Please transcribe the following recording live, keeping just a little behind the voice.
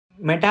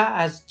Meta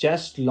has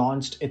just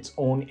launched its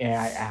own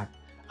AI app.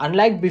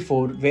 Unlike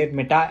before, where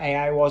Meta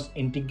AI was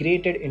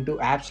integrated into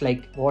apps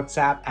like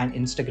WhatsApp and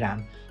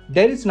Instagram,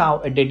 there is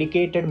now a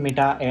dedicated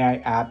Meta AI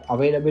app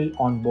available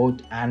on both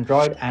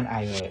Android and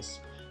iOS.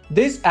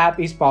 This app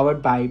is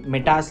powered by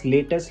Meta's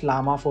latest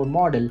LLaMA 4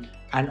 model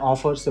and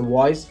offers a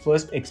voice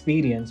first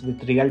experience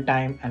with real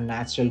time and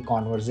natural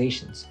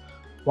conversations.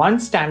 One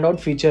standout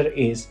feature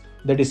is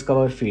the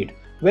Discover feed,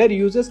 where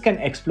users can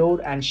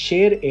explore and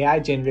share AI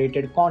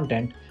generated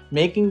content,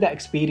 making the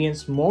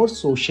experience more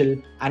social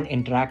and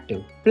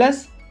interactive.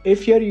 Plus,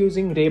 if you're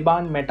using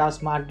Ray-Ban Meta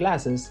Smart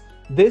Glasses,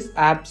 this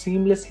app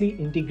seamlessly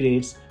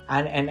integrates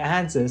and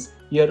enhances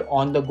your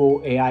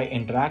on-the-go AI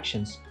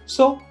interactions.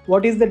 So,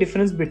 what is the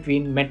difference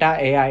between Meta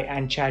AI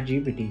and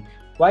ChatGPT?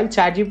 While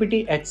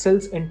ChatGPT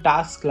excels in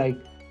tasks like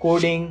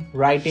coding,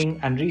 writing,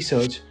 and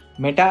research,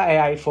 Meta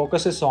AI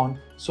focuses on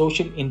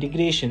social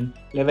integration,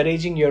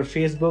 leveraging your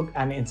Facebook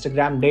and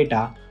Instagram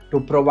data to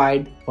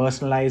provide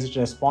personalized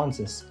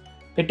responses.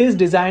 It is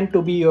designed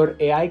to be your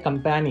AI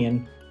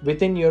companion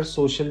within your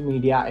social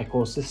media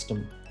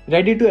ecosystem.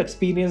 Ready to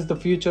experience the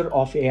future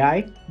of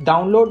AI?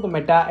 Download the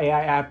Meta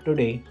AI app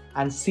today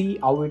and see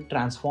how it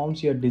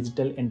transforms your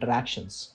digital interactions.